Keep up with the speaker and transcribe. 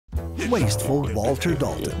Wasteful Walter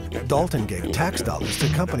Dalton. Dalton gave tax dollars to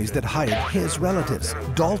companies that hired his relatives.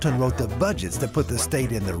 Dalton wrote the budgets that put the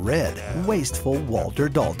state in the red. Wasteful Walter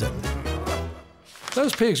Dalton.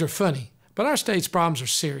 Those pigs are funny, but our state's problems are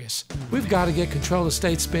serious. We've got to get control of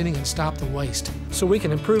state spending and stop the waste, so we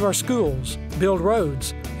can improve our schools, build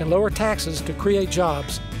roads, and lower taxes to create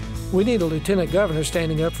jobs. We need a lieutenant governor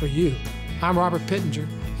standing up for you. I'm Robert Pittenger,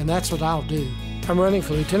 and that's what I'll do. I'm running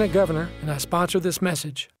for lieutenant governor, and I sponsor this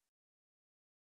message.